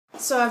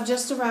So I've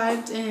just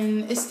arrived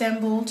in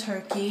Istanbul,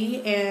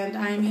 Turkey, and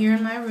I'm here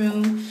in my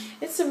room.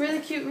 It's a really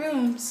cute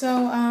room.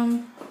 So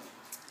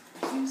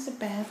here's the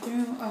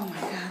bathroom. Oh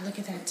my God, look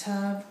at that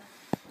tub.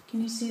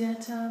 Can you see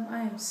that tub? I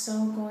am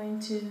so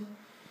going to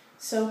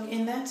soak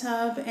in that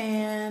tub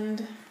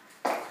and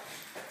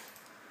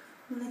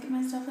look at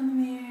myself in the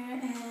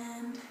mirror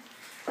and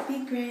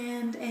be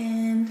grand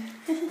and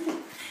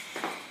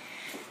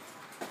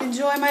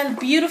enjoy my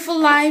beautiful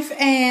life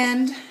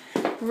and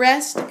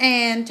rest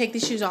and take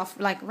these shoes off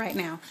like right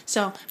now.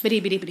 So,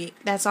 biddy.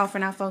 That's all for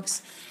now,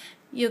 folks.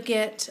 You'll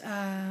get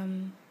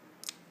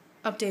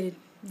updated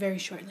very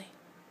shortly.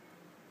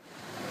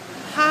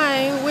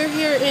 Hi, we're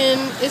here in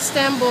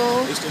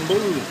Istanbul.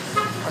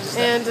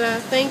 And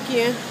thank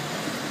you.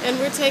 And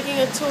we're taking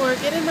a tour.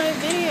 Get in my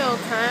video,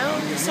 Kyle.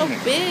 You're so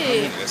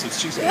big. That's what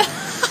she said.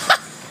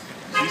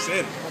 She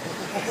said it.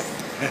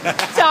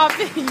 Stop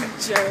it, you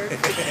jerk.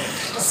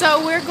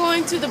 So we're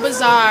going to the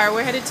bazaar.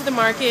 We're headed to the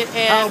market.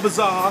 And how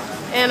bizarre.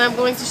 And I'm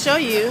going to show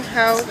you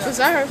how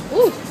bizarre.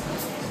 Ooh.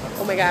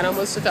 Oh my God, I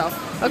almost fell.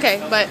 Okay,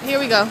 but here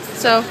we go.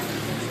 So,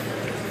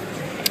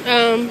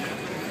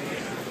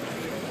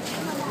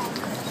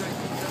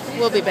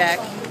 we'll be back.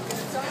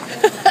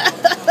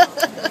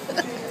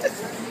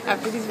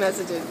 After these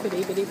messages.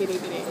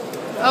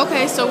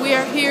 Okay, so we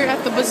are here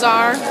at the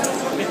bazaar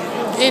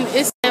in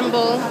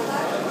Istanbul.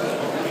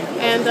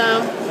 And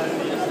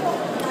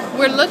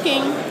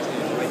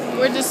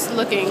we're just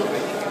looking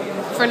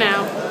for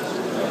now.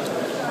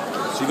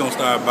 She's gonna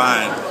start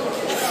buying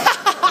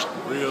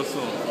real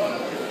soon.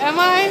 Am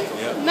I?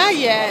 Yep. Not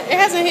yet. It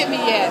hasn't hit me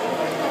yet.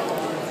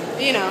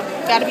 You know,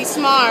 gotta be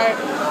smart.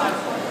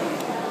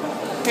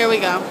 Here we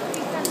go.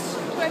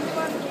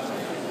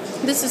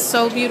 This is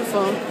so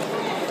beautiful.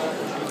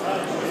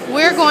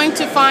 We're going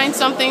to find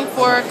something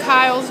for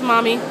Kyle's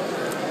mommy.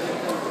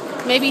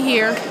 Maybe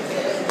here.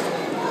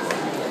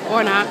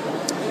 Or not.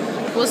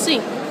 We'll see.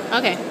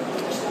 Okay.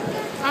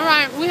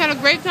 Alright, we had a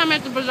great time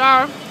at the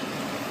bazaar.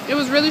 It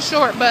was really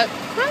short, but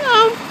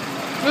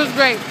it was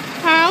great.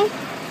 Kyle?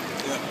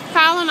 Yeah.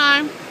 Kyle and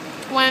I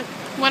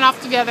went off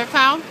together.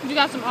 Kyle, you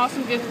got some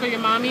awesome gifts for your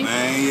mommy.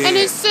 Man, yeah. And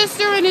his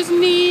sister and his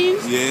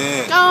niece.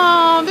 Yeah.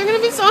 Oh, they're gonna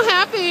be so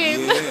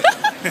happy.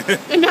 Yeah.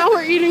 And now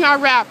we're eating our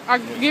wrap, our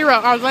gyro,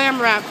 our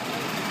lamb wrap.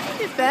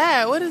 Look at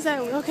that. What is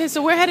that? Okay,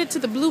 so we're headed to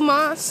the Blue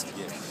Mosque.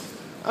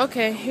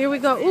 Okay, here we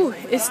go. Ooh,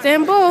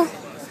 Istanbul.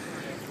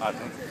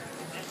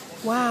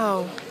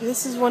 Wow,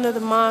 this is one of the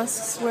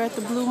mosques. We're at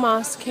the Blue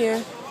Mosque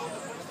here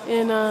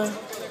in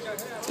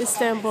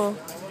Istanbul.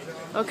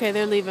 Okay,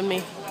 they're leaving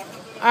me.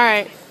 All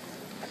right,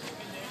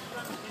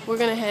 we're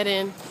gonna head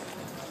in.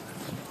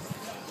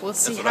 We'll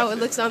see how it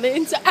looks on the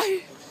inside.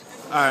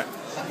 All right.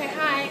 Okay,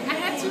 hi. I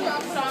had to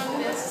put on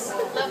this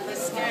lovely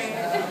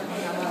skirt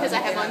because I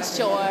have on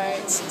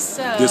shorts.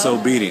 So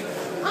Disobedient.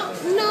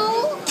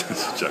 No.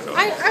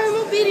 I'm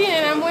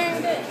obedient. I'm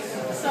wearing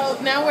this. So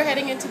now we're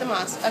heading into the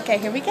mosque. Okay,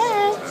 here we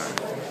go.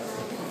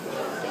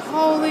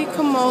 Holy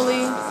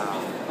camoli.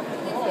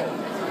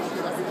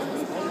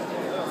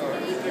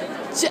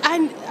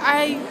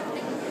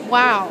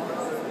 Wow.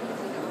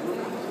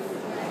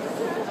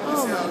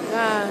 Oh my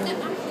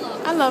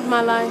God. I love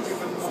my life.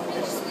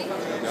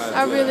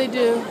 I really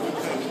do.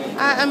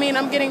 I mean,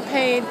 I'm getting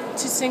paid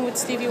to sing with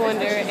Stevie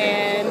Wonder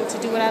and to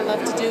do what I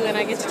love to do, and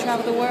I get to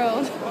travel the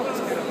world.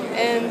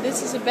 And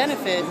this is a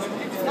benefit.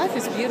 Life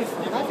is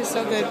beautiful. Life is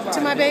so good.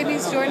 To my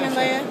babies, Jordan and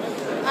Leia,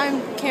 I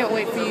can't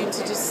wait for you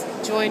to just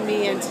join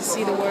me and to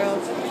see the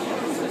world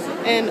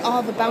and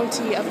all the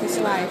bounty of this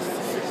life.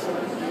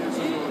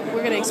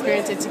 We're going to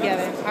experience it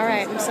together. All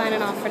right, I'm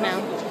signing off for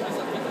now.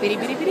 Biddy.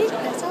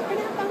 That's all for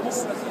now,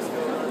 folks.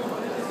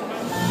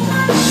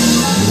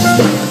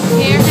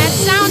 Here at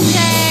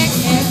Soundcheck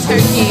in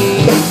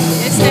Turkey,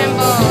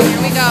 Istanbul.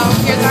 Here we go.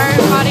 Here's our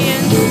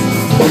audience.